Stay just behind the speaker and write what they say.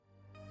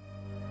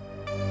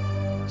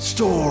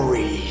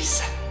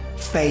Stories,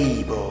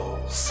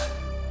 fables,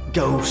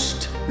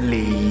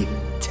 ghostly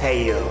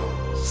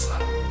tales.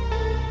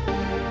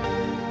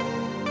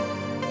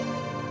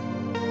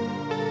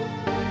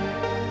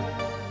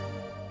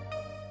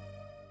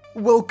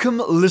 Welcome,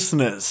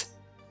 listeners.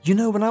 You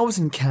know, when I was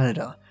in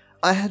Canada,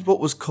 I had what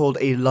was called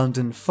a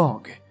London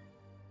fog.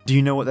 Do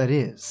you know what that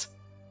is?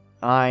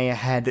 I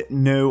had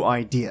no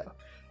idea.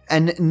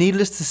 And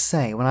needless to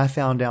say, when I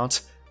found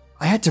out,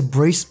 I had to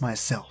brace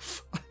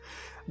myself.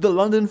 The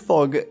London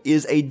fog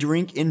is a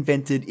drink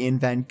invented in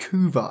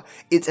Vancouver.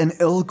 It's an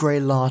Earl Grey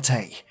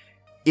latte.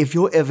 If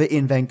you're ever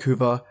in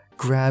Vancouver,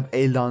 grab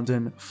a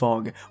London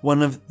fog.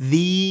 One of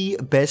the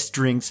best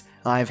drinks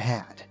I've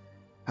had.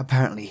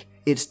 Apparently,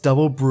 it's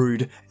double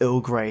brewed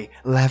Earl Grey,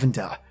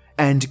 lavender,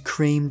 and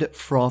creamed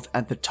froth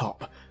at the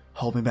top.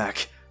 Hold me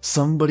back.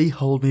 Somebody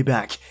hold me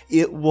back.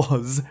 It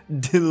was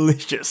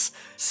delicious.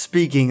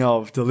 Speaking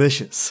of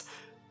delicious,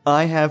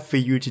 I have for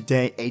you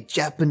today a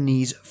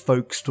Japanese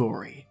folk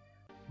story.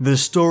 The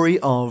story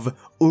of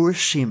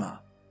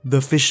Urashima,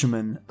 the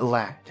fisherman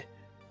lad.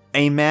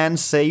 A man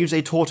saves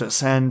a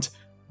tortoise and,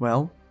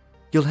 well,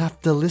 you'll have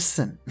to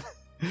listen.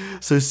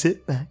 So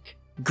sit back,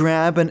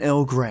 grab an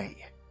Earl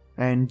Grey,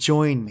 and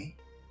join me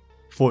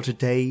for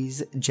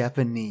today's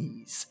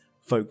Japanese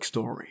folk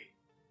story.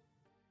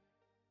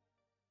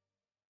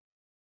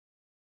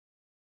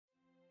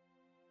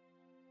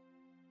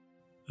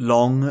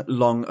 Long,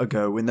 long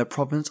ago in the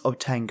province of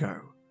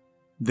Tango,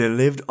 there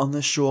lived on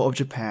the shore of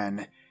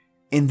Japan,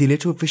 in the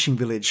little fishing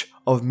village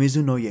of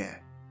Mizunoye,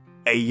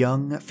 a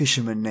young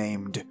fisherman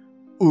named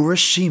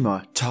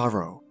Urashima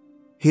Taro.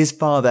 His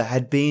father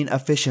had been a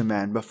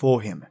fisherman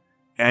before him,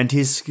 and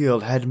his skill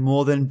had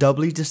more than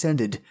doubly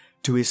descended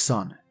to his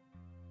son.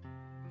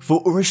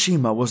 For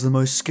Urashima was the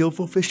most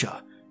skillful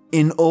fisher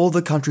in all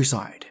the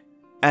countryside,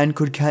 and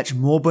could catch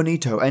more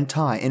bonito and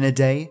tai in a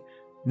day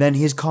than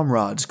his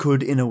comrades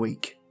could in a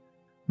week.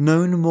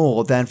 Known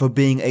more than for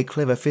being a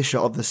clever fisher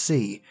of the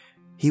sea,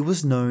 he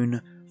was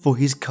known for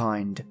his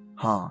kind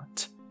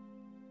heart.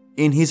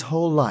 In his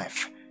whole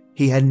life,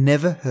 he had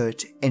never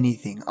hurt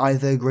anything,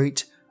 either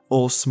great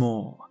or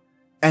small.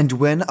 And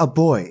when a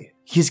boy,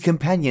 his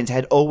companions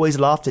had always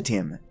laughed at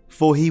him,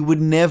 for he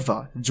would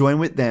never join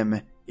with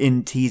them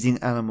in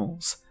teasing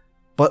animals,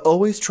 but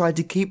always tried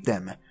to keep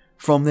them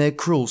from their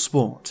cruel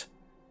sport.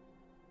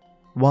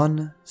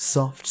 One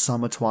soft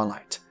summer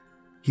twilight,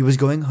 he was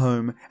going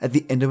home at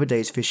the end of a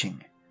day's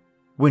fishing,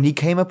 when he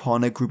came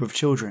upon a group of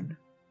children.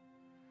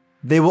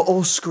 They were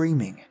all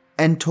screaming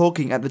and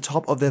talking at the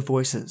top of their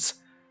voices,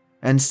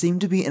 and seemed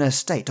to be in a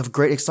state of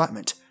great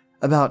excitement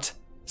about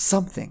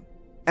something.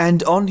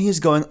 And on his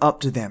going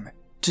up to them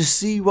to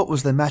see what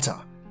was the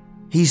matter,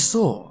 he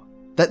saw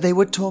that they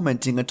were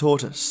tormenting a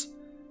tortoise.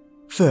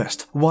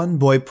 First, one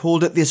boy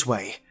pulled it this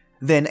way,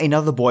 then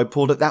another boy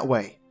pulled it that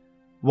way,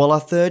 while a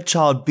third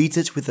child beat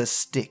it with a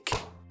stick,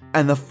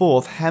 and the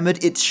fourth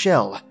hammered its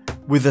shell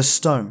with a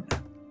stone.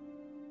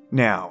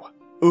 Now,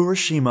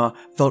 Urashima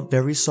felt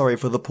very sorry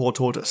for the poor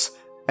tortoise,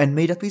 and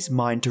made up his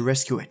mind to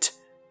rescue it.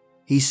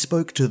 He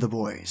spoke to the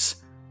boys.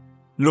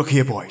 "Look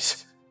here,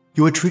 boys.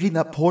 You are treating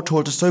that poor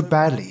tortoise so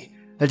badly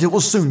that it will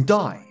soon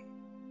die."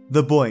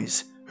 The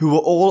boys, who were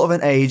all of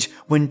an age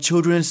when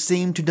children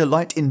seemed to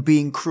delight in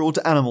being cruel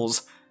to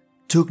animals,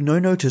 took no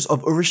notice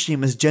of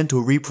Urashima's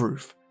gentle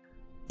reproof,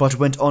 but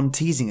went on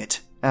teasing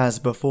it as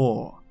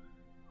before.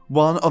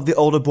 One of the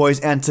older boys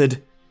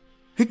answered,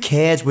 "Who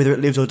cares whether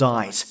it lives or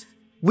dies?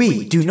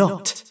 We do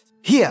not.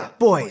 Here,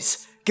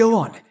 boys, go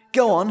on,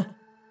 go on."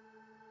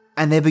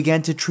 And they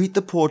began to treat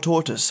the poor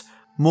tortoise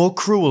more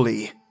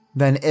cruelly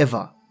than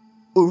ever.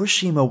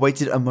 Urashima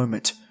waited a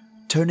moment,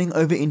 turning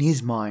over in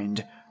his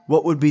mind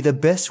what would be the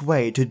best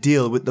way to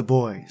deal with the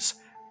boys.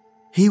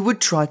 He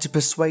would try to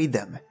persuade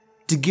them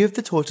to give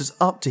the tortoise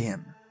up to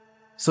him.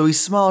 So he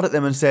smiled at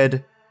them and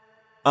said,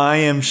 "I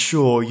am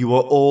sure you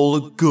are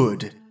all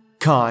good,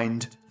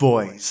 kind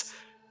boys.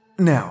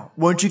 Now,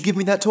 won't you give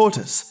me that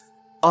tortoise?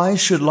 I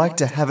should like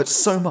to have it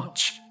so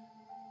much."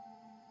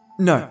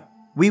 "No,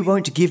 we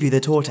won't give you the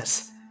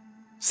tortoise,"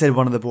 said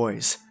one of the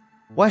boys.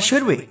 "Why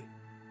should we?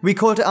 We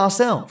caught it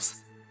ourselves."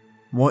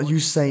 "What you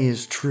say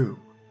is true,"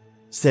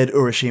 said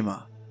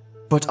Urashima,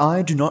 "but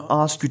I do not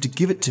ask you to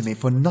give it to me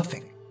for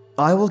nothing.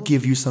 I will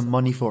give you some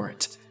money for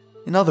it.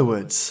 In other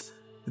words,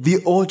 the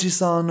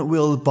Oji-san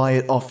will buy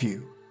it off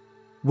you.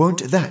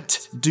 Won't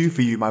that do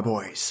for you, my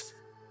boys?"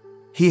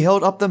 He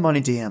held up the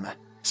money to him,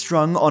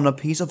 strung on a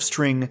piece of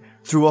string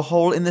through a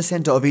hole in the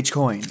center of each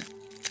coin.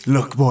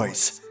 "Look,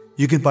 boys,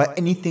 you can buy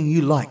anything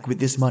you like with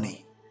this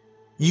money.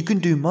 You can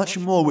do much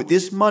more with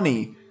this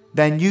money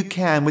than you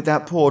can with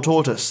that poor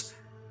tortoise.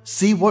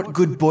 See what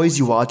good boys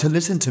you are to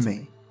listen to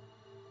me."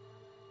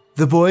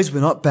 The boys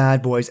were not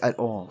bad boys at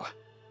all.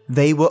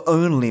 They were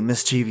only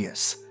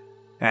mischievous.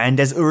 And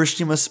as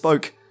Urashima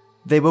spoke,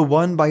 they were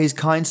won by his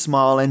kind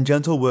smile and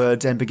gentle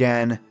words and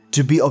began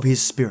to be of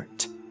his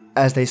spirit,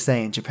 as they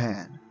say in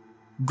Japan.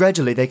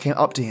 Gradually they came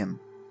up to him,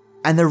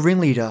 and the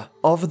ringleader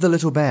of the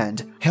little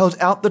band held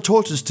out the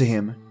tortoise to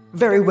him.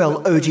 "Very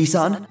well,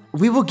 Oji-san.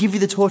 We will give you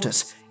the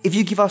tortoise if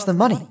you give us the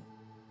money."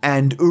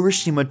 And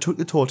Urashima took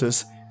the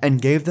tortoise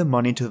and gave the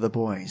money to the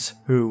boys,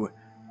 who,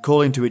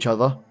 calling to each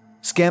other,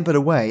 scampered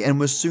away and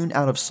was soon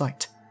out of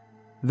sight.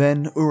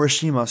 Then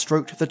Urashima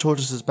stroked the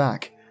tortoise's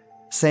back,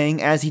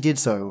 saying as he did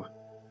so,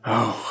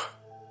 "Oh,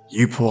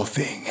 you poor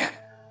thing.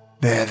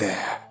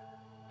 There.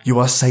 You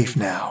are safe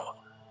now.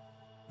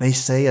 They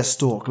say a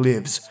stork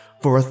lives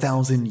for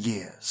 1,000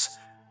 years,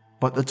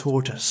 but the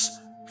tortoise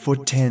for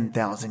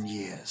 10,000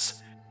 years.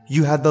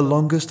 You had the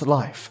longest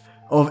life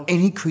of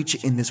any creature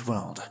in this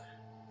world,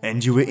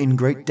 and you were in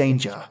great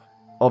danger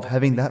of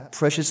having that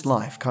precious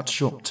life cut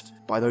short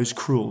by those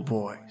cruel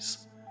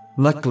boys.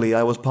 Luckily,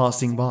 I was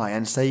passing by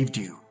and saved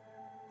you,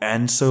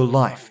 and so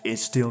life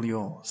is still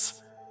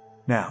yours.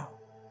 Now,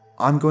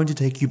 I'm going to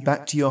take you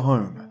back to your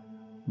home,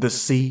 the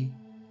sea,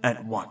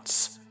 at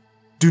once.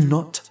 Do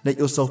not let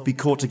yourself be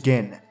caught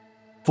again,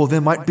 for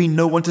there might be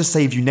no one to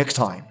save you next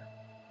time."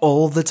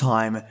 All the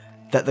time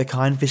that the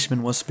kind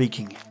fisherman was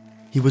speaking,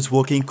 he was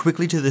walking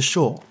quickly to the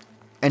shore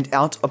and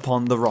out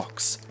upon the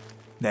rocks.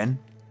 Then,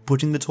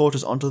 putting the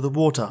tortoise onto the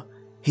water,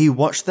 he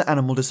watched the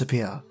animal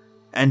disappear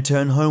and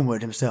turn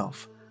homeward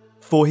himself,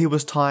 for he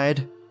was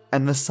tired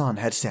and the sun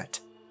had set.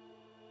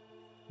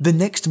 The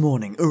next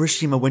morning,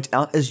 Urashima went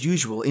out as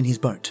usual in his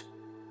boat.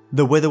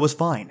 The weather was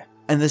fine,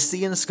 and the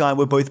sea and sky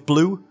were both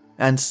blue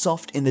and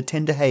soft in the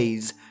tender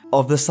haze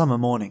of the summer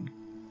morning.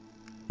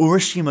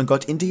 Urashima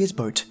got into his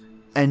boat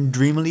and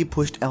dreamily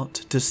pushed out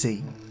to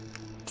sea,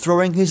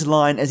 throwing his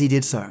line as he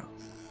did so.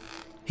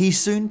 He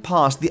soon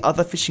passed the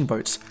other fishing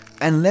boats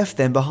and left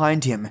them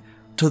behind him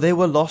till they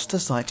were lost to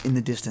sight in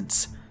the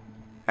distance,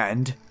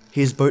 and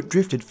his boat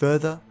drifted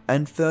further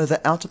and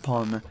further out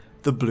upon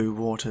the blue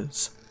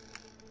waters.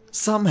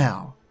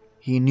 Somehow,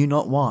 he knew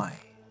not why,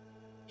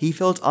 he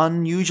felt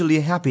unusually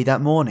happy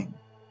that morning,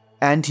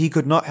 and he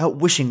could not help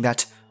wishing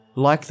that,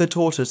 like the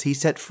tortoise he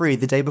set free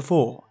the day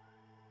before,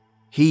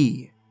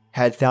 he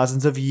had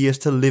thousands of years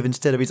to live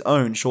instead of his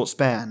own short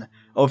span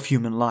of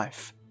human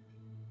life.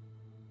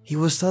 He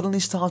was suddenly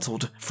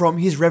startled from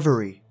his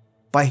reverie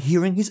by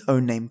hearing his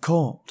own name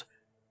called.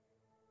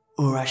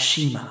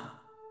 "Urashima,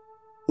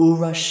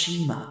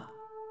 Urashima."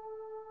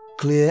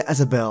 Clear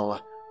as a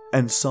bell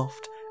and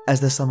soft as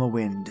the summer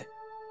wind,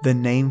 the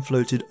name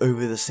floated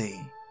over the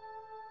sea.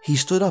 He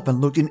stood up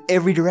and looked in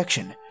every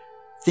direction,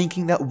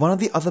 thinking that one of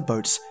the other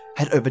boats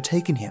had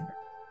overtaken him,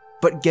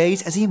 but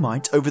gaze as he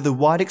might over the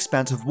wide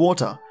expanse of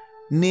water,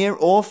 near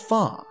or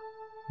far,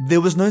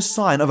 there was no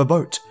sign of a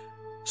boat,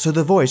 so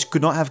the voice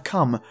could not have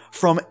come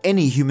from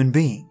any human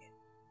being.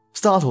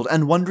 Startled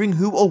and wondering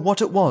who or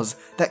what it was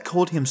that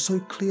called him so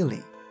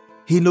clearly,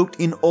 he looked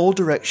in all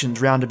directions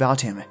round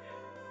about him,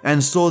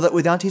 and saw that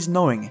without his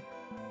knowing,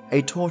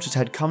 a tortoise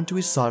had come to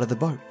his side of the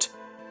boat.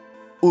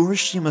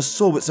 Urashima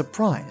saw with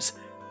surprise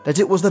that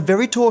it was the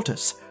very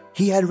tortoise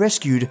he had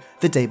rescued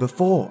the day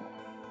before.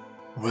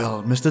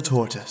 "Well, Mr.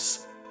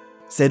 Tortoise,"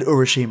 said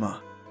Urashima,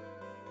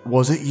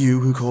 "was it you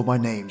who called my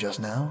name just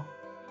now?"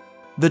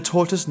 The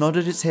tortoise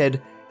nodded its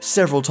head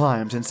several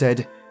times and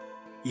said,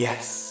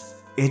 "Yes,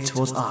 it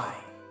was I.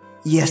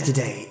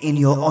 Yesterday, in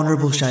your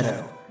honorable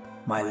shadow,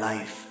 my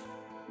life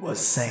was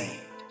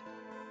saved,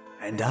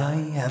 and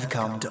I have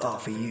come to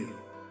offer you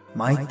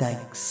my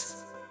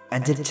thanks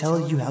and to tell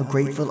you how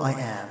grateful I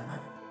am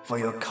for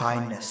your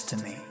kindness to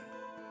me."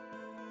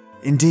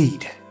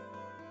 "Indeed,"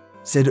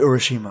 said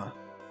Urashima.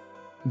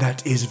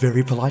 "That is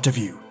very polite of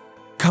you.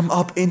 Come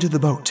up into the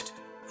boat.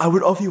 I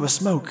would offer you a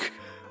smoke,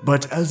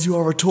 but as you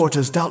are a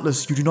tortoise,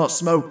 doubtless you do not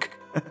smoke."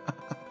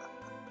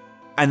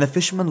 And the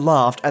fisherman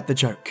laughed at the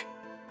joke.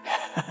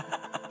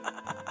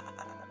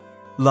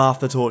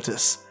 Laughed the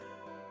tortoise.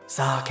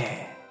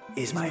 "Sake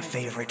is my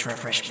favorite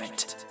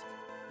refreshment,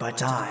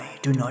 but I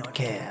do not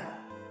care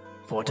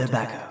for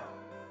tobacco."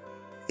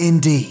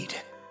 "Indeed,"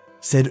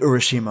 said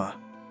Urashima.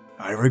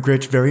 "I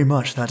regret very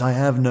much that I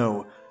have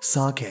no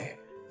sake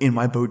in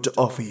my boat to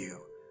offer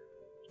you.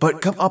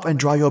 But come up and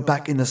dry your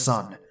back in the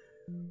sun.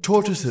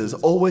 Tortoises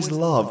always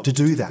love to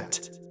do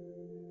that."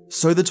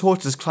 So the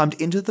tortoise climbed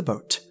into the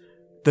boat,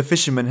 the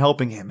fisherman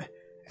helping him,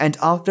 and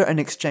after an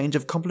exchange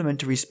of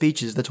complimentary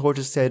speeches, the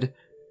tortoise said,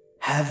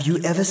 "Have you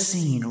ever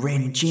seen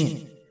Ren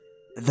Jin,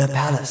 the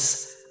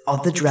palace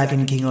of the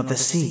Dragon King of the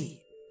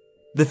Sea?"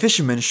 The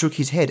fisherman shook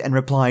his head and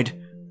replied,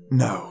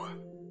 "No.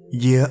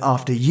 Year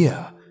after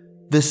year,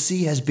 the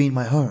sea has been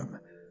my home,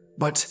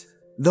 but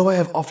though I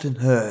have often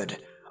heard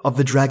of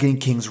the Dragon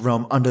King's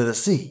realm under the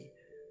sea,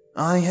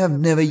 I have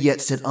never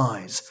yet set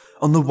eyes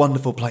on the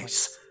wonderful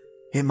place.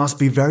 It must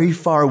be very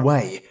far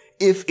away,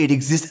 if it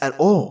exists at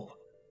all."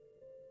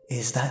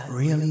 "Is that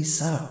really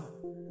so?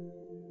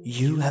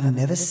 You have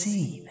never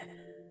seen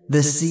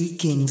the Sea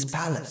King's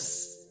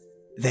palace?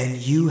 Then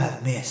you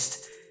have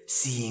missed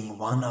seeing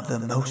one of the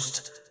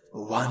most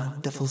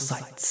wonderful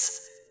sights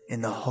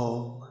in the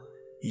whole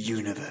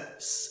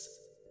universe.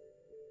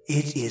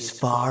 It is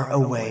far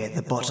away at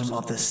the bottom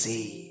of the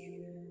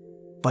sea,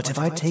 but if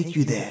I take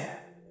you there,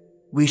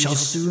 we shall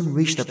soon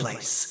reach the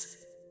place.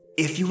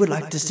 If you would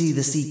like to see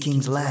the Sea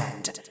King's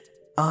land,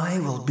 I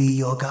will be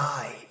your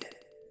guide."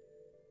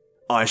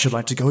 I should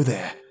like to go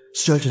there,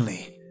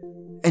 certainly.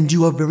 And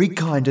you are very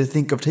kind to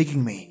think of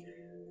taking me.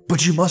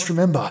 But you must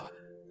remember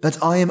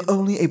that I am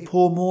only a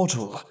poor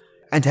mortal,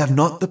 and have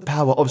not the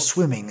power of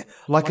swimming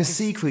like a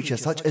sea creature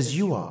such as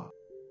you are."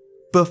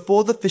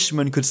 Before the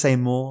fisherman could say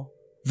more,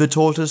 the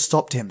tortoise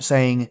stopped him,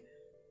 saying,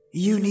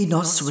 "You need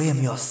not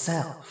swim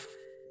yourself.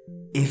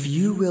 If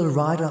you will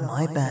ride on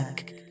my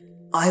back,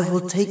 I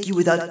will take you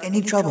without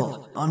any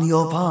trouble on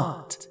your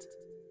part."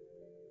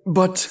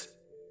 "But,"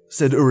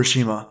 said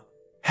Urashima,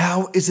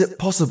 "how is it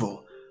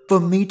possible for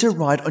me to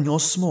ride on your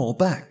small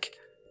back?"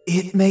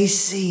 "It may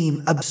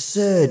seem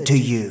absurd to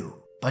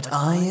you, but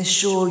I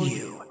assure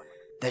you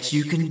that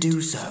you can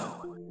do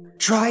so.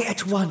 Try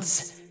at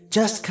once.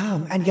 Just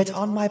come and get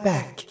on my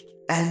back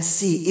and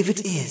see if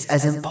it is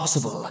as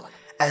impossible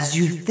as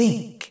you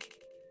think."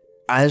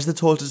 As the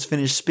tortoise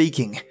finished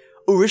speaking,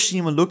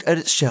 Urashima looked at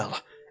its shell,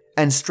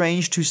 and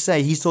strange to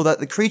say, he saw that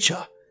the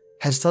creature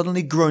had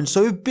suddenly grown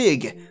so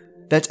big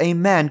that a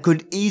man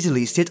could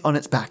easily sit on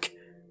its back.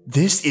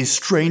 "This is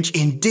strange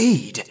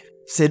indeed,"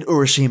 said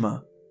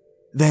Urashima.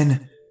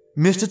 "Then,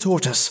 Mr.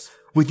 Tortoise,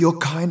 with your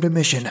kind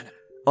permission,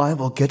 I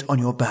will get on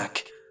your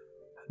back."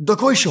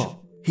 "Dokoisho!"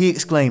 he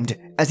exclaimed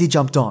as he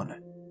jumped on.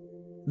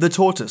 The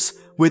tortoise,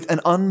 with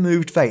an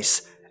unmoved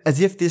face, as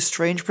if this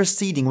strange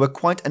proceeding were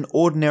quite an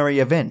ordinary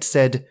event,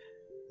 said,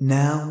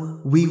 "Now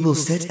we will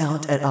set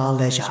out at our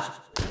leisure."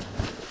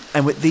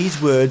 And with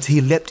these words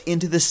he leapt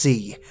into the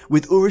sea,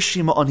 with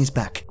Urashima on his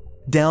back.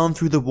 Down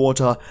through the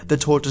water the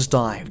tortoise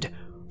dived.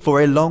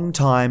 For a long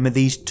time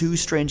these two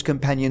strange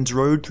companions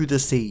rode through the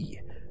sea.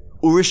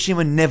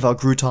 Urashima never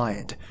grew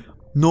tired,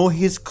 nor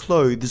his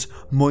clothes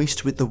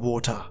moist with the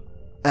water.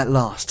 At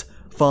last,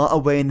 far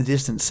away in the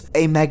distance,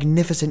 a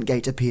magnificent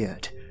gate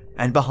appeared,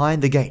 and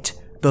behind the gate,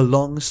 the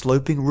long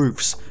sloping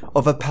roofs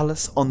of a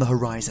palace on the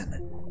horizon.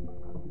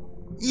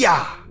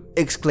 "Yah!"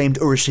 exclaimed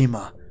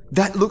Urashima.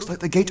 "That looks like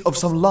the gate of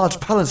some large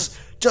palace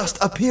just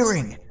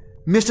appearing.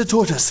 Mr.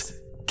 Tortoise,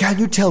 can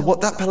you tell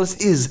what that palace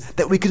is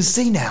that we can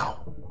see now?"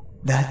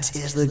 "That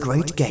is the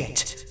great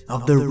gate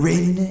of the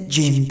Rin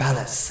Jin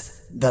Palace.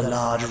 The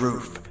large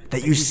roof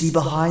that you see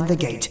behind the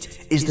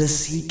gate is the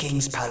Sea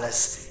King's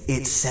palace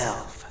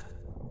itself."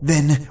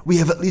 "Then we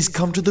have at least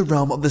come to the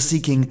realm of the Sea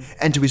King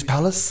and to his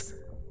palace?"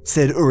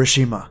 said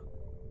Urashima.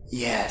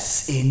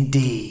 "Yes,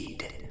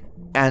 indeed,"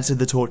 answered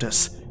the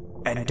tortoise.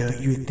 "And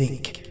don't you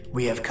think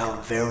we have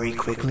come very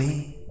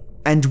quickly?"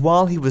 And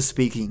while he was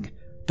speaking,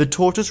 the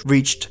tortoise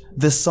reached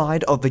the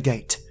side of the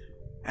gate.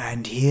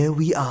 "And here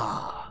we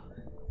are,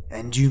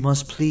 and you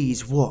must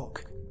please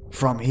walk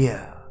from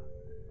here."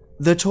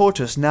 The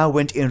tortoise now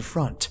went in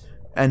front,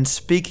 and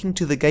speaking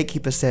to the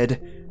gatekeeper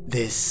said,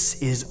 "This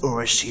is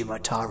Urashima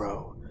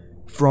Taro,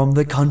 from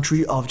the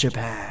country of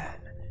Japan.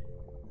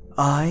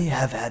 I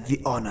have had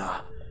the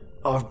honor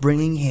of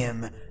bringing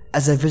him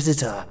as a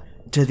visitor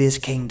to this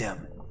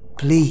kingdom.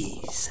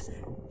 Please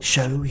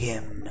show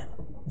him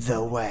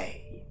the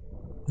way."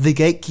 The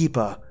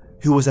gatekeeper,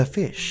 who was a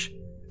fish,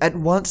 at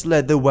once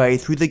led the way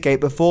through the gate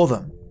before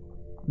them.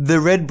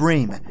 The red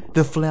bream,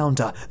 the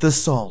flounder, the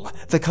sole,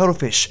 the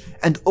cuttlefish,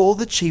 and all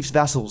the chief's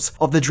vassals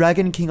of the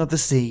Dragon King of the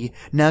Sea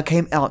now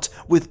came out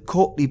with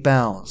courtly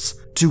bows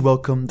to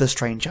welcome the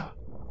stranger.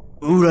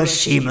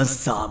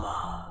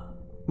 "Urashima-sama,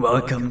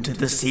 welcome to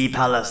the Sea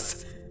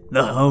Palace,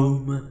 the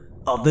home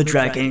of the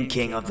Dragon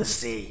King of the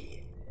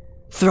Sea.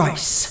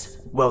 Thrice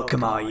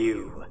welcome are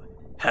you,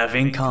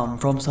 having come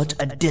from such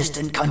a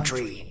distant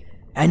country.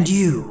 And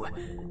you,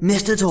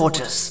 Mr.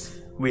 Tortoise,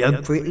 we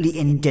are greatly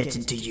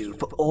indebted to you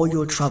for all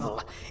your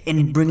trouble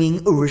in bringing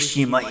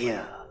Urashima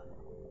here."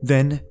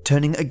 Then,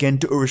 turning again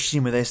to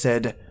Urashima, they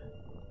said,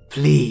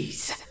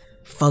 "Please,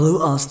 follow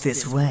us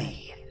this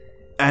way."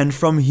 And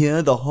from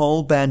here the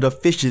whole band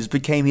of fishes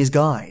became his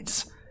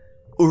guides.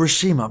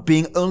 Urashima,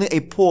 being only a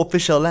poor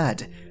fisher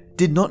lad,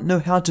 did not know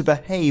how to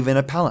behave in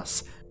a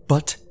palace,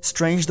 but,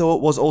 strange though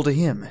it was all to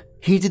him,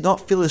 he did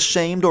not feel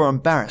ashamed or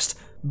embarrassed,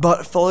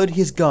 but followed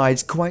his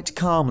guides quite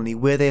calmly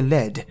where they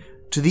led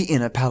to the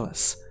inner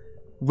palace.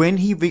 When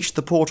he reached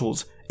the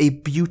portals, a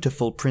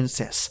beautiful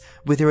princess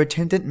with her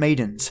attendant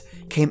maidens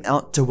came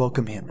out to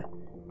welcome him.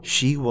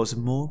 She was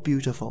more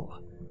beautiful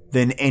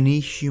than any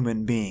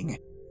human being,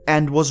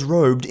 and was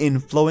robed in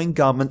flowing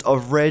garment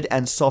of red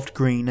and soft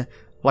green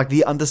like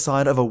the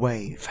underside of a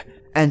wave,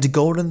 and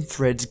golden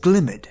threads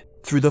glimmered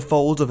through the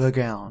folds of her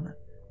gown.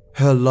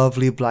 Her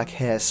lovely black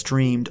hair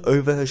streamed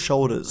over her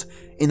shoulders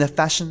in the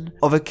fashion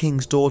of a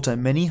king's daughter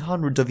many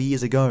hundreds of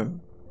years ago.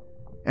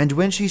 And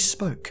when she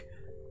spoke,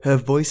 her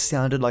voice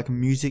sounded like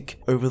music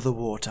over the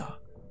water.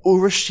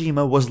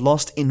 Urashima was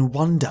lost in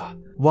wonder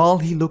while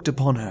he looked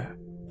upon her,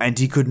 and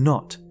he could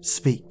not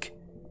speak.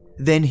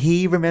 Then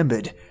he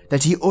remembered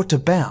that he ought to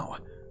bow,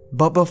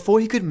 but before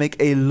he could make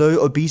a low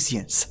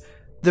obeisance,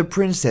 the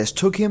princess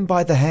took him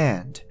by the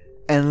hand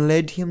and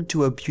led him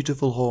to a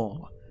beautiful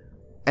hall,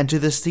 and to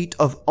the seat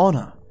of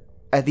honor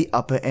at the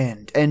upper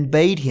end, and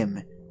bade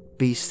him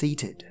be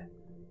seated.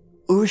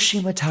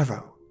 "Urashima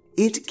Taro,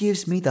 it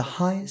gives me the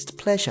highest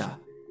pleasure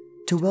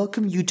to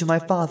welcome you to my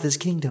father's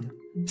kingdom,"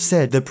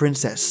 said the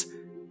princess.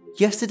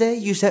 Yesterday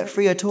you set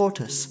free a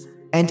tortoise,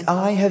 and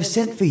I have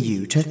sent for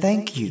you to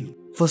thank you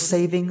for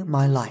saving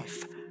my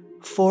life,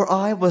 for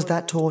I was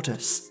that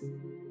tortoise.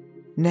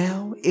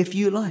 Now, if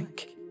you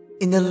like,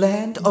 in the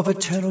land of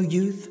eternal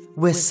youth,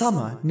 where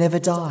summer never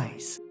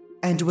dies,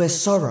 and where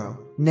sorrow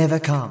never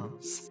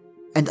comes,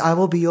 and I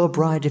will be your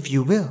bride if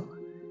you will,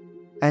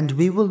 and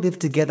we will live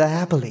together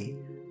happily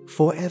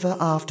forever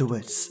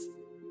afterwards."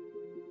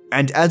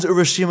 And as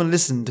Urashima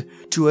listened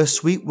to her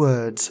sweet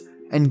words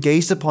and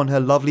gazed upon her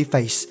lovely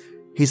face,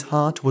 his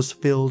heart was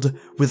filled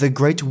with a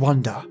great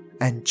wonder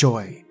and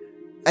joy,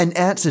 and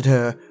answered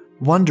her,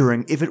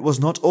 wondering if it was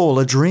not all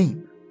a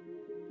dream.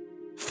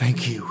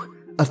 "Thank you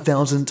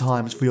 1,000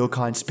 times for your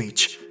kind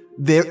speech.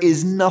 There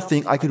is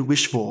nothing I could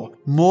wish for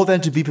more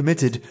than to be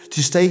permitted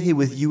to stay here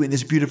with you in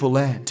this beautiful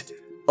land,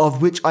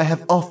 of which I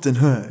have often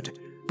heard,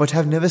 but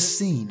have never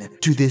seen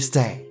to this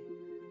day.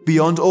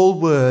 Beyond all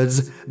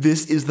words,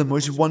 this is the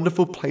most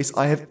wonderful place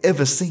I have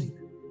ever seen."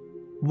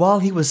 While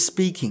he was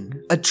speaking,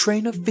 a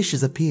train of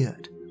fishes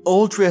appeared,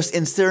 all dressed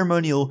in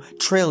ceremonial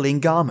trailing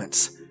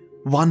garments.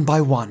 One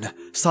by one,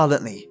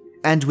 silently,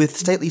 and with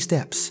stately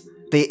steps,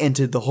 they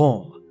entered the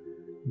hall,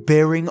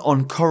 bearing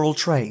on coral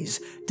trays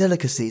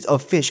delicacies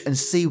of fish and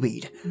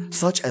seaweed,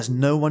 such as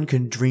no one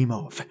can dream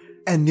of.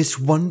 And this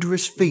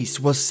wondrous feast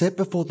was set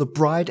before the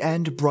bride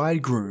and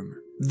bridegroom.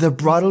 The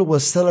bridal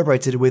was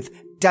celebrated with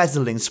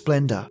dazzling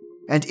splendor,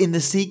 and in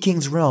the Sea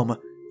King's realm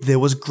there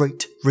was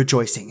great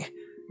rejoicing.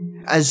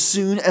 As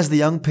soon as the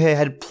young pair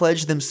had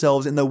pledged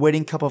themselves in the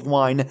wedding cup of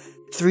wine,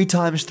 3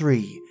 times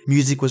 3,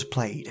 music was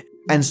played,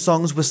 and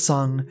songs were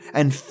sung,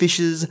 and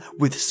fishes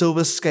with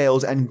silver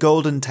scales and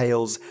golden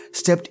tails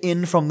stepped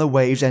in from the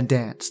waves and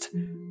danced.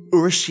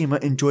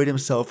 Urashima enjoyed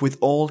himself with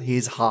all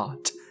his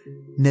heart.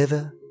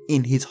 Never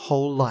in his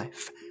whole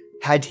life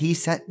had he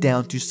sat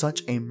down to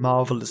such a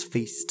marvelous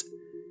feast.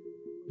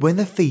 When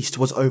the feast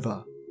was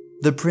over,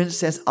 the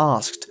princess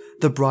asked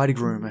the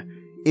bridegroom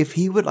if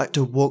he would like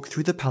to walk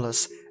through the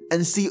palace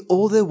and see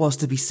all there was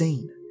to be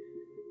seen.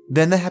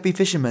 Then the happy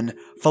fisherman,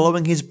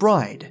 following his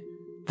bride,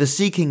 the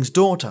Sea King's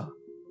daughter,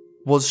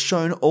 was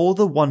shown all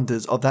the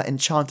wonders of that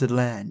enchanted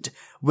land,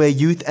 where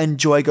youth and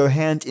joy go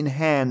hand in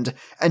hand,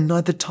 and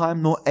neither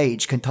time nor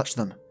age can touch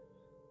them.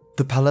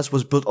 The palace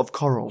was built of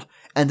coral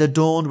and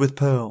adorned with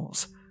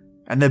pearls,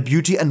 and the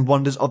beauty and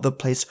wonders of the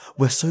place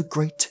were so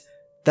great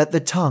that the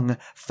tongue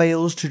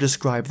fails to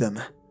describe them.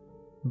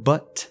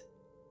 But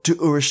to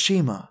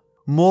Urashima,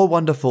 more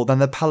wonderful than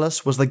the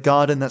palace was the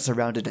garden that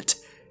surrounded it.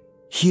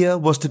 Here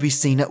was to be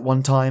seen at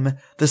one time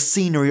the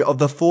scenery of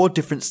the 4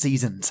 different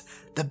seasons.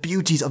 The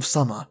beauties of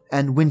summer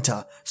and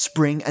winter,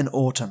 spring and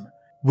autumn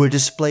were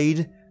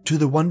displayed to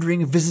the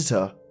wondering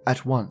visitor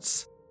at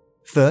once.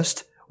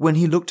 First, when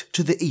he looked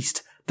to the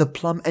east, the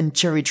plum and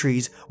cherry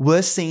trees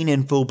were seen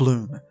in full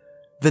bloom.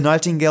 The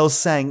nightingales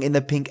sang in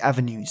the pink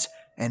avenues,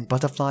 and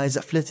butterflies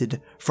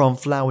flitted from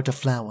flower to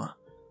flower.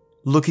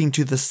 Looking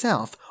to the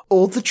south,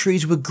 all the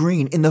trees were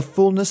green in the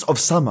fullness of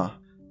summer,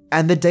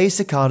 and the day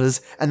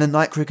cicadas and the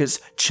night crickets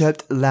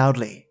chirped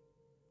loudly.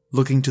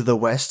 Looking to the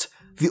west,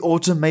 the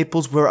autumn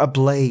maples were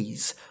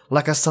ablaze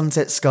like a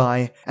sunset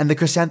sky, and the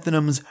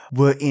chrysanthemums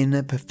were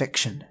in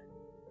perfection.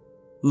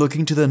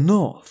 Looking to the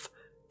north,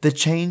 the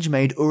change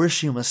made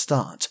Urashima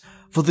start,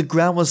 for the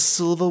ground was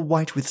silver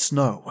white with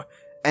snow,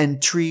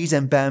 and trees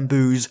and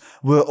bamboos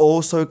were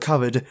also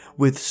covered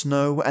with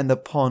snow, and the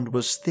pond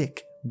was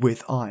thick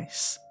with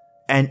ice.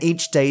 And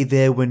each day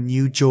there were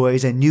new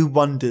joys and new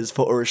wonders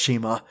for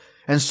Urashima,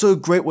 and so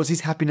great was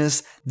his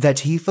happiness that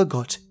he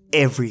forgot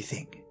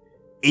everything,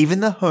 even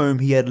the home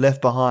he had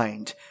left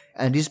behind,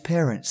 and his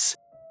parents,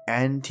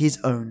 and his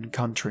own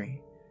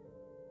country.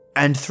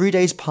 And 3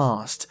 days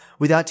passed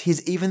without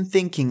his even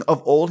thinking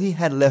of all he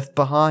had left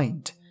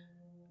behind.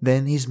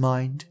 Then his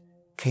mind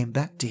came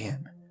back to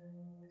him,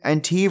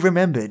 and he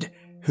remembered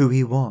who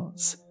he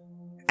was,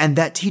 and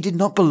that he did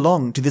not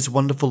belong to this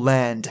wonderful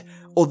land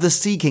or the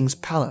Sea King's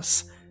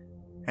palace.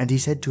 And he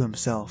said to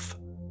himself,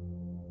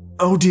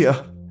 "Oh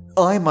dear,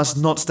 I must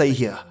not stay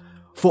here,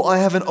 for I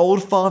have an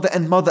old father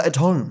and mother at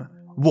home.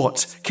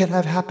 What can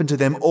have happened to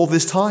them all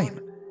this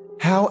time?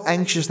 How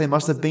anxious they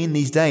must have been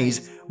these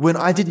days when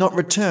I did not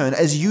return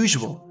as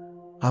usual.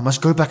 I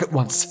must go back at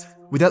once,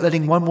 without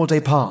letting one more day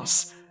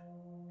pass."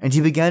 And he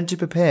began to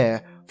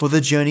prepare for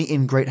the journey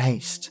in great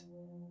haste.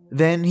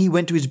 Then he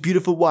went to his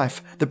beautiful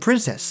wife, the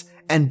princess,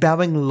 and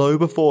bowing low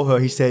before her,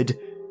 he said,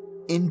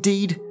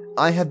 "Indeed,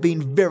 I have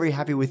been very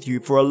happy with you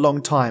for a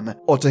long time,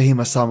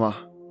 Otohime-sama,"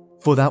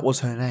 for that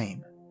was her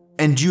name,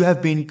 "and you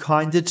have been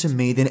kinder to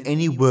me than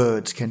any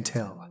words can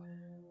tell.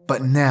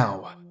 But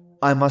now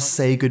I must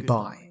say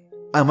goodbye.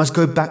 I must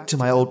go back to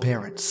my old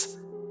parents."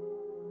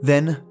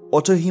 Then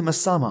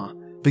Otohime-sama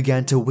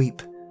began to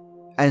weep,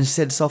 and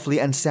said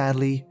softly and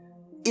sadly,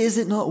 "Is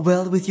it not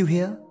well with you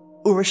here,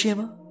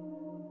 Urashima,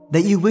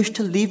 that you wish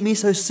to leave me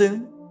so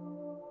soon?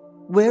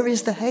 Where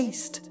is the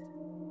haste?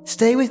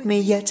 Stay with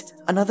me yet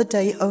another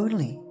day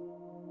only."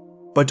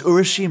 But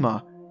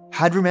Urashima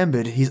had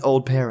remembered his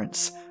old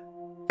parents,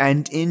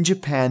 and in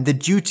Japan the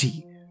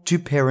duty to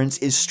parents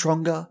is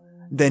stronger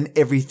than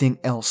everything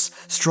else,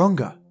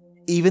 stronger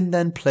even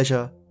than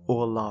pleasure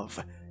or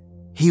love.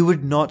 He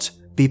would not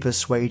be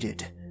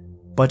persuaded,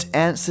 but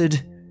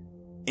answered,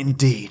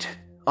 "Indeed,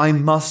 I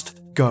must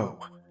go.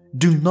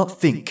 Do not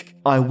think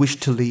I wish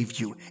to leave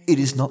you. It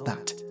is not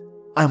that.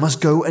 I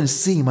must go and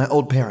see my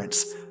old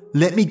parents.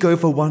 Let me go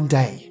for one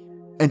day,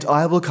 and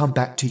I will come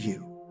back to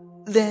you."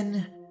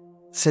 "Then,"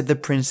 said the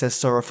princess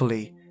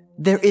sorrowfully,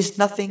 "there is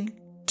nothing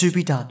to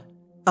be done.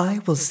 I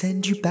will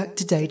send you back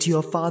today to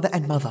your father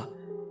and mother,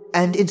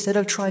 and instead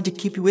of trying to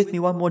keep you with me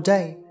one more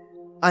day,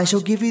 I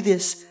shall give you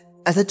this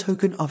as a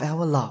token of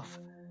our love.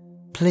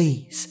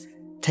 Please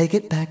take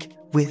it back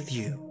with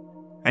you."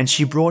 And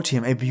she brought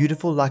him a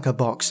beautiful lacquer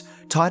box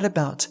tied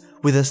about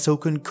with a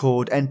silken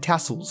cord and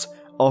tassels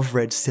of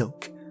red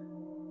silk.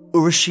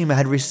 Urashima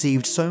had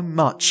received so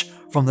much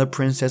from the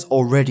princess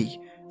already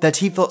that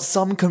he felt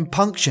some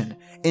compunction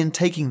in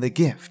taking the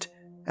gift,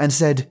 and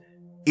said,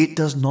 "It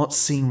does not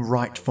seem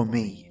right for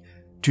me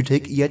to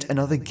take yet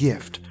another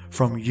gift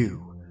from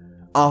you,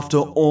 after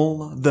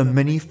all the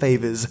many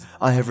favors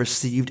I have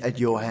received at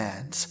your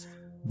hands,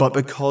 but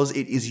because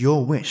it is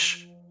your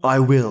wish, I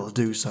will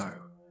do so."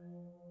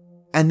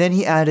 And then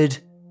he added,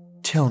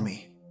 "Tell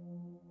me,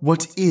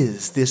 what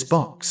is this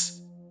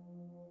box?"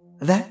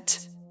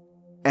 "That,"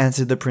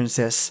 answered the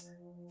princess,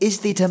 "is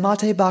the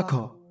tamate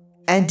bako,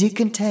 and it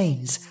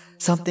contains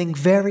something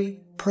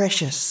very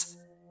precious.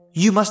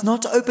 You must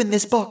not open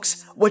this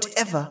box,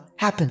 whatever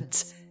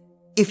happens.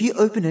 If you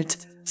open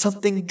it,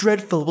 something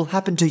dreadful will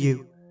happen to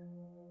you.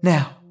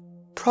 Now,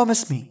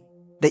 promise me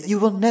that you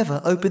will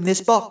never open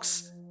this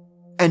box."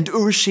 And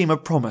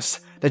Urashima promised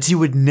that he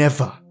would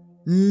never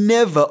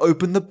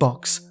open the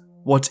box,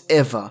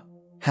 whatever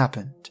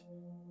happened.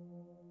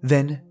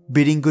 Then,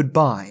 bidding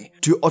goodbye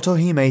to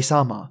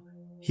Otohime-sama,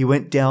 he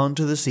went down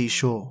to the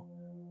seashore.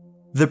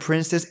 The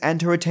princess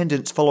and her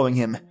attendants following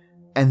him,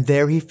 and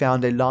there he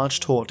found a large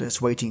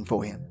tortoise waiting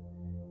for him.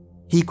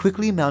 He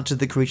quickly mounted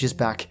the creature's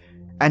back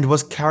and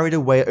was carried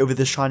away over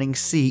the shining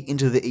sea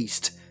into the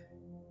east.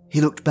 He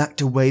looked back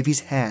to wave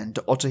his hand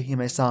to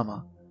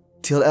Otohime-sama,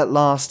 till at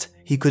last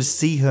he could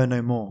see her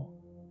no more,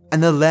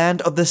 and the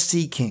land of the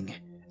Sea King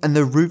and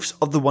the roofs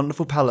of the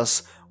wonderful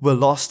palace were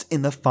lost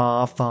in the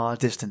far, far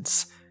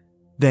distance.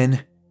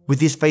 Then, with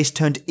his face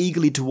turned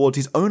eagerly towards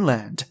his own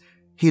land,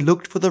 he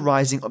looked for the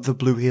rising of the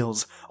blue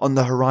hills on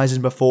the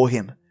horizon before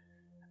him.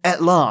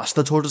 At last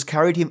the tortoise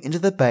carried him into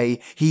the bay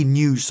he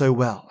knew so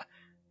well,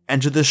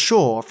 and to the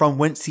shore from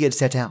whence he had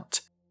set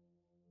out.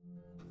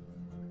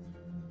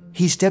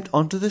 He stepped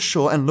onto the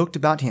shore and looked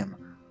about him,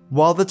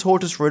 while the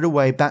tortoise rode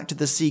away back to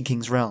the Sea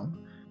King's realm.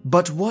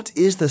 But what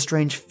is the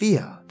strange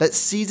fear that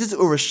seizes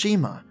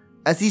Urashima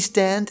as he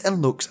stands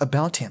and looks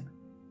about him?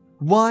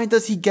 Why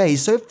does he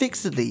gaze so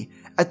fixedly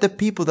at the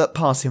people that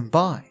pass him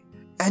by?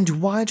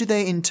 And why do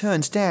they in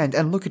turn stand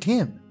and look at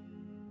him?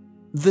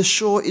 The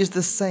shore is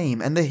the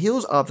same and the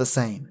hills are the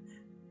same,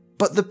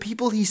 but the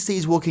people he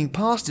sees walking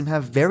past him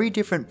have very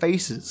different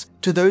faces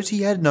to those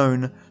he had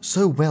known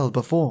so well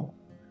before.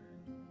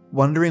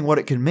 Wondering what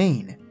it can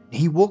mean,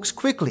 he walks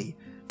quickly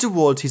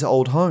towards his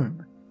old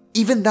home.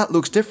 Even that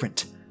looks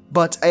different,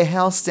 but a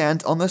house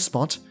stands on the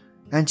spot,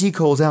 and he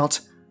calls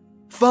out,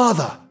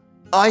 "Father,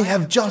 I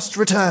have just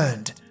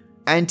returned!"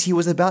 And he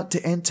was about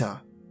to enter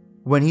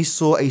when he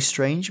saw a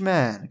strange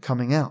man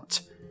coming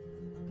out.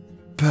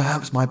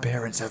 "Perhaps my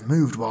parents have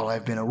moved while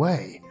I've been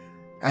away,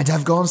 and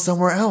have gone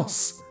somewhere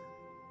else,"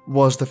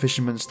 was the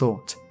fisherman's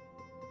thought.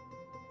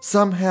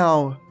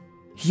 Somehow,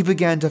 he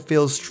began to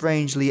feel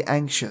strangely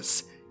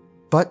anxious,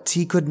 but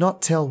he could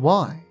not tell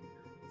why.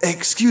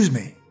 "Excuse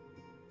me,"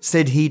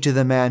 said he to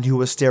the man who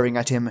was staring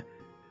at him,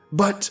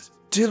 "but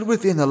till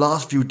within the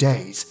last few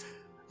days,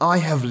 I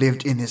have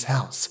lived in this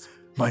house.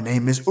 My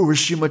name is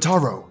Urashima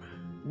Taro.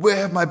 Where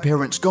have my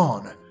parents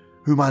gone,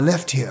 whom I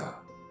left here?"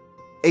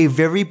 A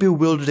very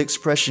bewildered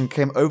expression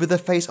came over the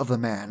face of the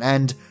man,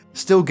 and,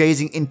 still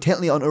gazing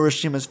intently on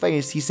Urashima's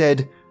face, he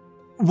said,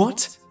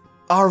 "What?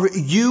 Are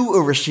you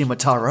Urashima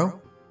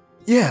Taro?"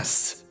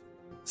 "Yes,"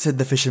 said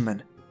the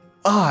fisherman.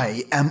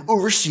 "I am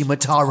Urashima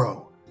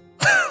Taro."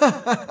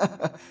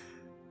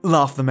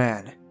 Laughed the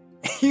man.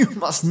 "You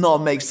must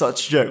not make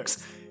such jokes.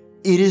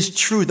 It is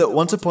true that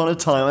once upon a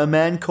time a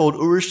man called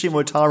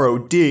Urashima Taro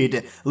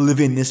did live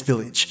in this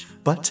village,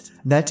 but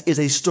that is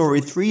a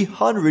story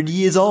 300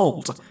 years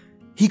old.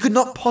 He could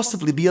not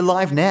possibly be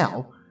alive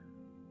now."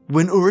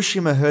 When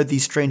Urashima heard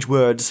these strange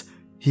words,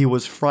 he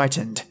was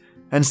frightened,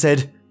 and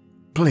said,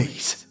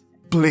 Please,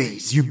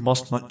 you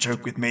must not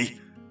joke with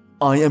me.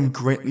 I am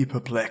greatly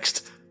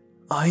perplexed.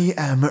 I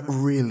am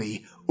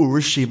really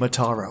Urashima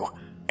Taro,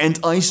 and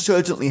I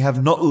certainly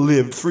have not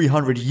lived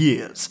 300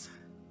 years.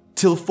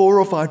 Till 4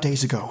 or 5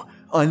 days ago,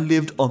 I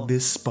lived on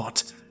this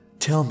spot.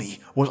 Tell me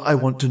what I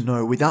want to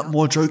know without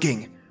more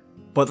joking."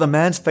 But the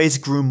man's face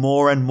grew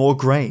more and more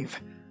grave,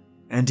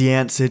 and he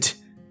answered,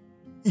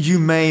 "You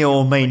may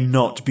or may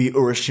not be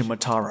Urashima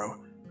Taro.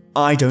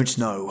 I don't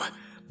know,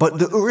 but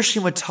the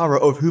Urashima Taro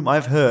of whom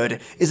I've heard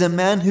is a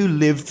man who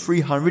lived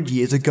 300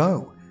 years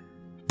ago.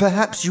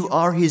 Perhaps you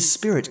are his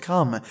spirit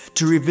come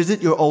to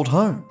revisit your old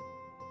home."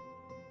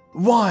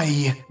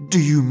 "Why do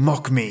you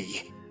mock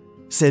me?"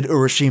 said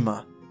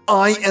Urashima.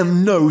 "I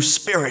am no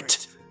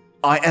spirit.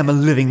 I am a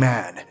living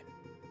man.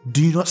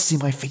 Do you not see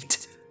my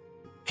feet?"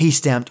 He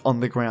stamped on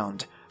the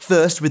ground,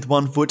 first with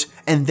one foot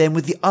and then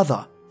with the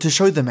other to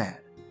show the man,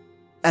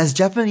 as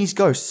Japanese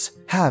ghosts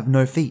have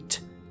no feet.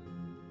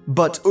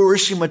 "But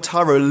Urashima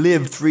Taro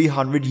lived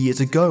 300 years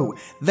ago.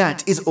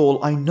 That is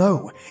all I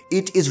know.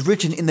 It is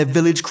written in the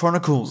village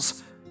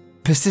chronicles,"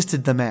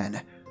 persisted the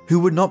man, who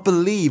would not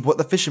believe what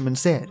the fisherman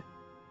said.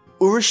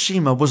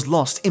 Urashima was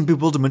lost in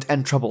bewilderment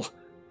and trouble.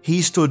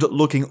 He stood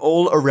looking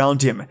all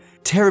around him,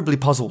 terribly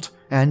puzzled,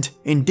 and,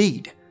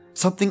 indeed,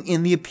 something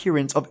in the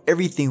appearance of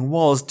everything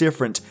was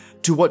different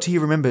to what he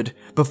remembered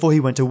before he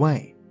went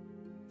away.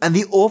 And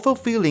the awful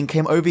feeling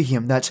came over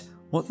him that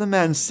what the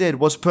man said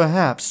was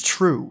perhaps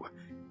true.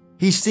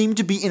 He seemed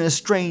to be in a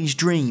strange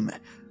dream.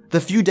 The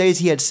few days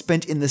he had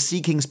spent in the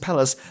Sea King's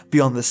palace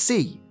beyond the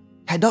sea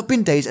had not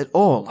been days at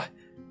all.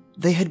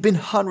 They had been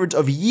hundreds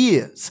of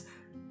years,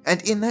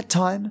 and in that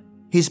time,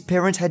 his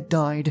parents had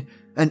died,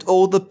 and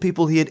all the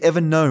people he had ever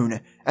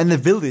known and the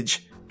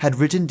village had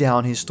written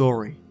down his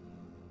story.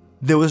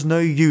 There was no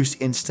use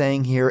in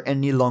staying here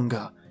any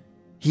longer.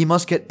 He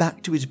must get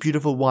back to his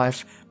beautiful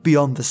wife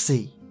beyond the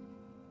sea.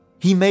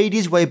 He made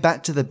his way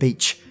back to the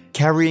beach,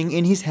 carrying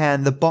in his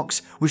hand the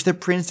box which the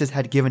princess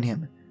had given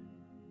him.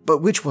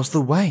 But which was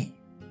the way?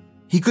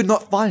 He could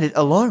not find it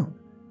alone.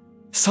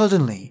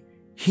 Suddenly,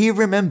 he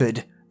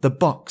remembered the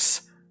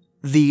box,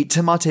 the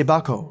tamate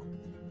bako.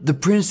 The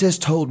princess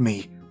told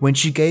me when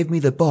she gave me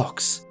the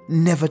box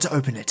never to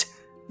open it,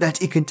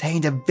 that it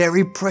contained a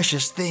very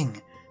precious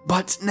thing.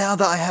 But now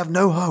that I have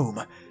no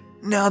home,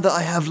 now that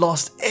I have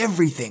lost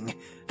everything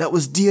that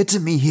was dear to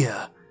me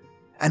here,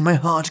 and my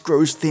heart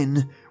grows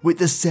thin with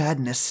the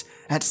sadness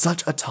at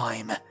such a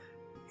time,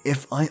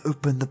 if I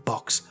open the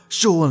box,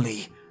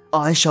 surely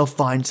I shall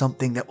find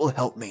something that will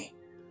help me.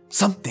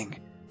 Something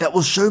that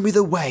will show me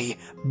the way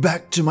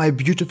back to my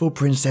beautiful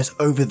princess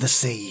over the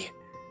sea.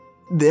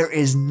 There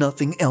is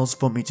nothing else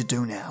for me to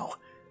do now.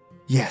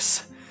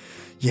 Yes,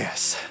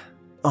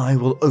 I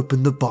will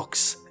open the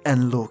box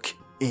and look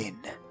in."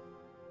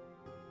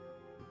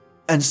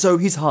 And so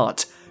his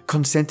heart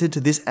consented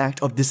to this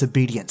act of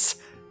disobedience,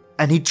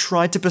 and he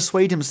tried to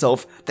persuade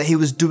himself that he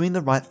was doing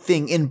the right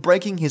thing in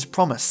breaking his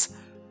promise.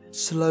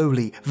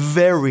 Slowly,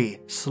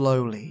 very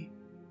slowly,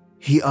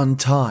 he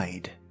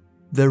untied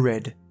the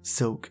red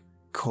silk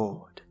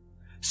cord.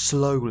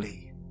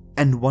 Slowly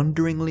and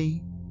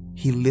wonderingly,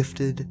 he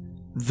lifted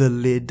the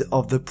lid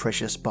of the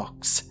precious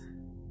box.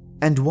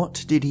 And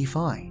what did he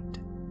find?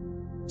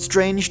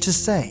 Strange to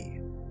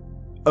say,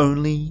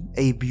 only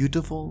a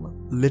beautiful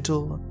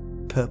little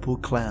purple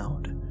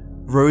cloud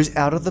rose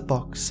out of the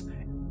box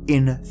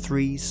in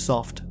 3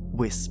 soft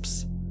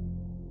wisps.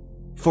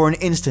 For an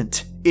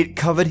instant, it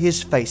covered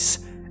his face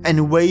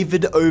and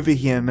wavered over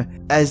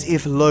him as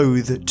if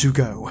loath to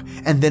go,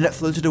 and then it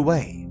floated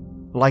away,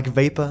 like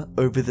vapor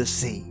over the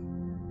sea.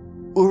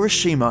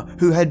 Urashima,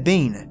 who had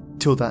been,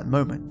 till that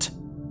moment,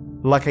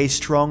 like a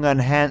strong and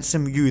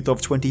handsome youth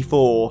of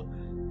 24,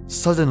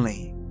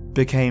 suddenly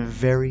became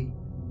very,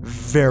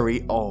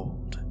 very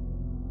old.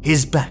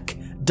 His back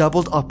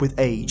doubled up with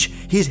age,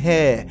 his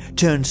hair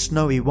turned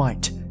snowy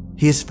white,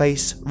 his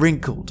face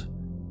wrinkled,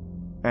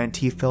 and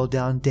he fell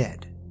down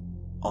dead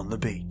on the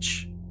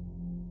beach.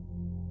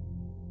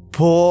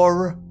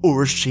 Poor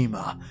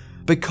Urashima.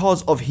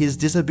 Because of his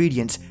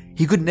disobedience,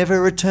 he could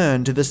never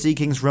return to the Sea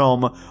King's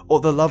realm or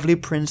the lovely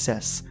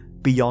princess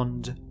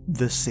beyond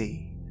the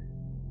sea.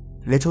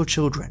 Little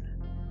children,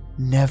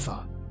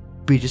 never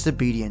be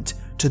disobedient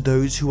to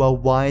those who are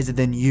wiser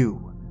than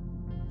you,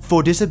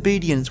 for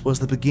disobedience was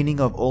the beginning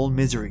of all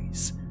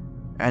miseries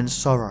and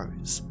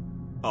sorrows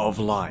of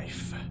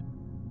life.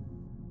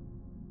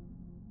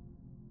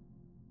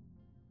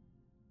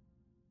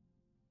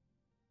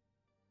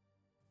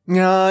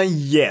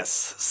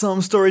 Yes,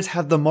 some stories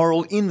have the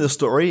moral in the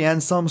story,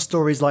 and some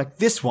stories like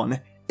this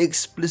one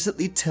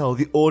explicitly tell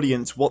the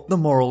audience what the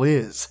moral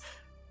is.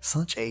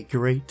 Such a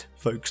great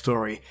folk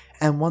story,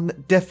 and one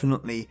that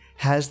definitely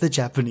has the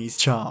Japanese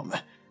charm.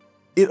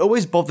 It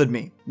always bothered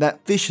me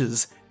that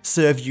fishers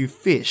serve you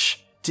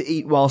fish to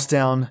eat whilst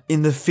down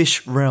in the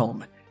fish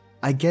realm.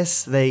 I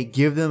guess they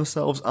give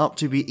themselves up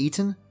to be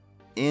eaten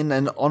in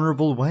an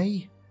honourable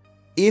way?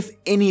 If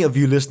any of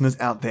you listeners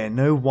out there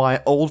know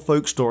why old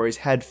folk stories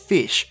had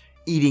fish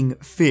eating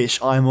fish,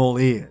 I'm all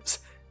ears.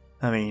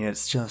 I mean,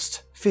 it's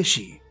just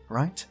fishy,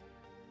 right?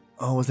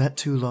 Oh, was that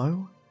too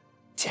low?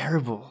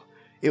 Terrible.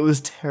 It was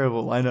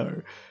terrible, I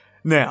know.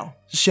 Now,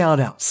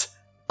 shoutouts.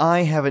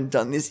 I haven't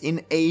done this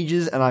in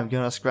ages and I'm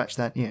gonna scratch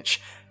that itch.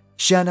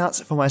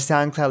 Shoutouts for my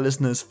SoundCloud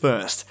listeners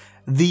first.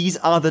 These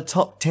are the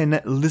top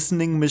 10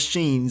 listening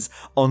machines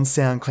on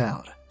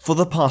SoundCloud for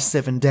the past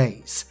 7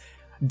 days.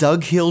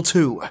 Doug Hill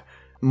 2,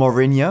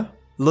 Morinia,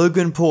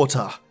 Logan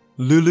Porter,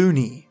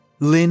 Luluni,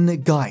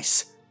 Lynn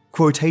Geis,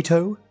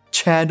 Quotato,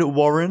 Chad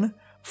Warren,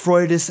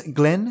 Freudus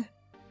Glenn,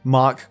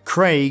 Mark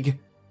Craig,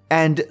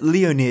 and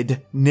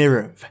Leonid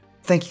Nerov.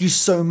 Thank you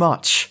so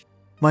much.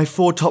 My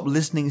 4 top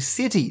listening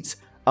cities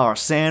are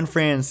San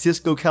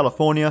Francisco,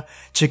 California,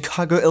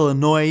 Chicago,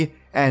 Illinois,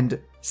 and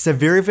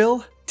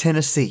Sevierville,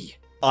 Tennessee.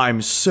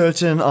 I'm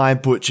certain I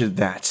butchered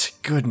that.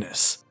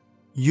 Goodness.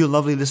 You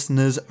lovely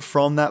listeners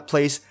from that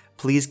place,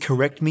 please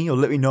correct me or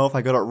let me know if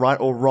I got it right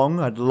or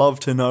wrong. I'd love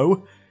to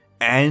know.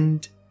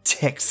 And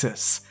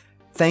Texas.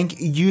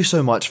 Thank you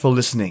so much for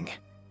listening.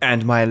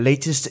 And my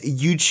latest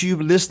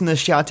YouTube listener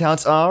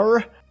shoutouts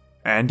are,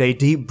 and a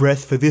deep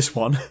breath for this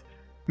one,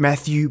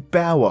 Matthew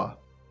Bauer,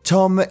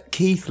 Tom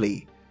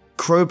Keithley,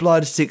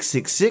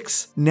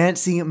 Crowblood666,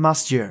 Nancy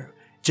Mustio,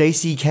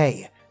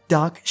 JCK,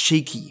 Dark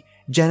Shiki,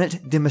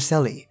 Janet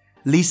Dimicelli,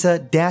 Lisa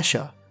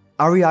Dasher,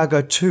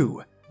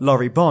 Ariaga2,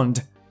 Laurie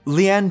Bond,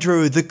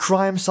 Leandro the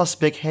Crime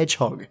Suspect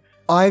Hedgehog,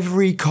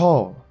 Ivory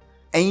Cole,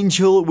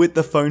 Angel with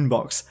the Phone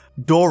Box,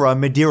 Dora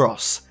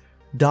Medeiros,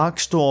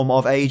 Darkstorm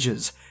of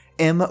Ages,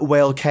 M.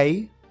 Whale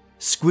K,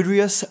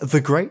 Squidrius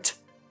the Great,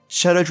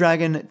 Shadow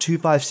Dragon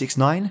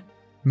 2569,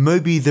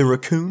 Moby the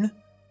Raccoon,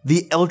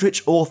 The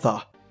Eldritch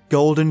Author,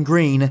 Golden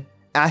Green,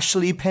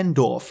 Ashley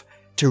Pendorf,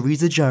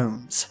 Teresa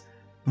Jones,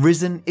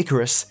 Risen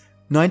Icarus,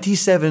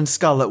 97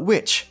 Scarlet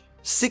Witch,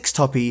 Six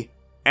Toppy,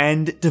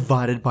 and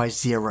Divided by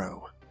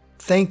Zero.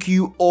 Thank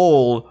you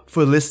all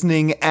for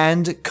listening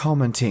and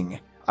commenting.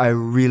 I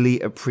really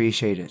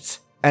appreciate it.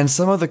 And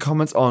some of the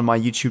comments on my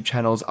YouTube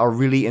channels are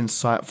really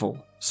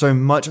insightful. So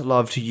much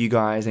love to you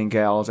guys and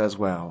gals as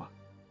well.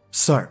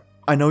 So,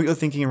 I know what you're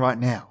thinking right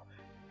now.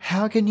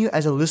 How can you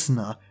as a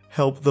listener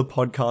help the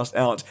podcast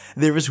out?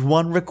 There is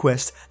one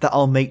request that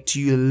I'll make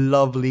to you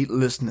lovely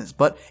listeners,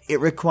 but it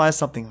requires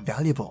something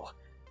valuable.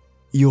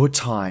 Your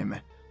time,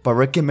 by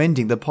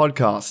recommending the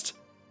podcast.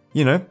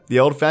 You know, the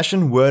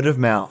old-fashioned word of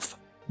mouth.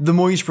 The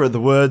more you spread the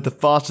word, the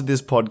faster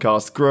this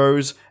podcast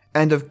grows,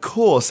 and of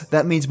course,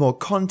 that means more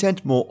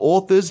content, more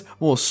authors,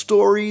 more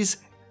stories.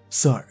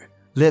 So,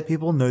 let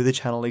people know the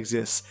channel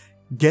exists.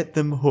 Get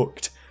them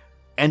hooked.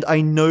 And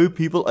I know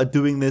people are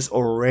doing this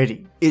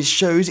already. It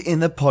shows in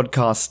the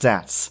podcast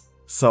stats.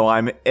 So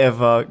I'm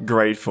ever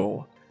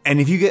grateful. And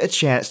if you get a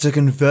chance to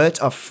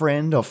convert a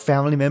friend or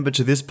family member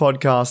to this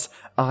podcast,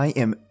 I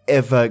am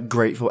ever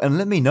grateful. And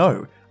let me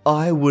know.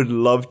 I would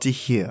love to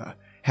hear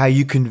how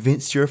you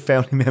convinced your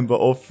family member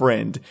or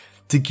friend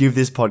to give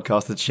this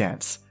podcast a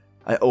chance.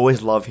 I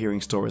always love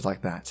hearing stories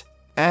like that.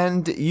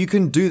 And you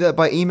can do that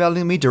by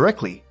emailing me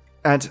directly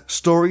at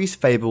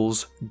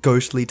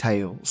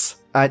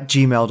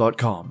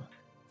storiesfablesghostlytales@gmail.com.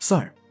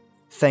 So,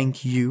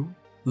 thank you,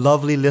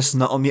 lovely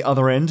listener on the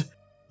other end,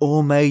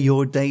 or may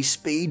your day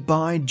speed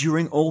by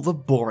during all the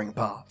boring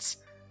parts.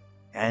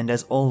 And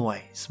as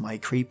always, my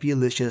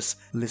creepy-licious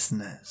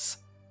listeners,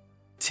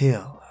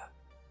 till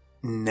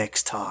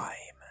next time.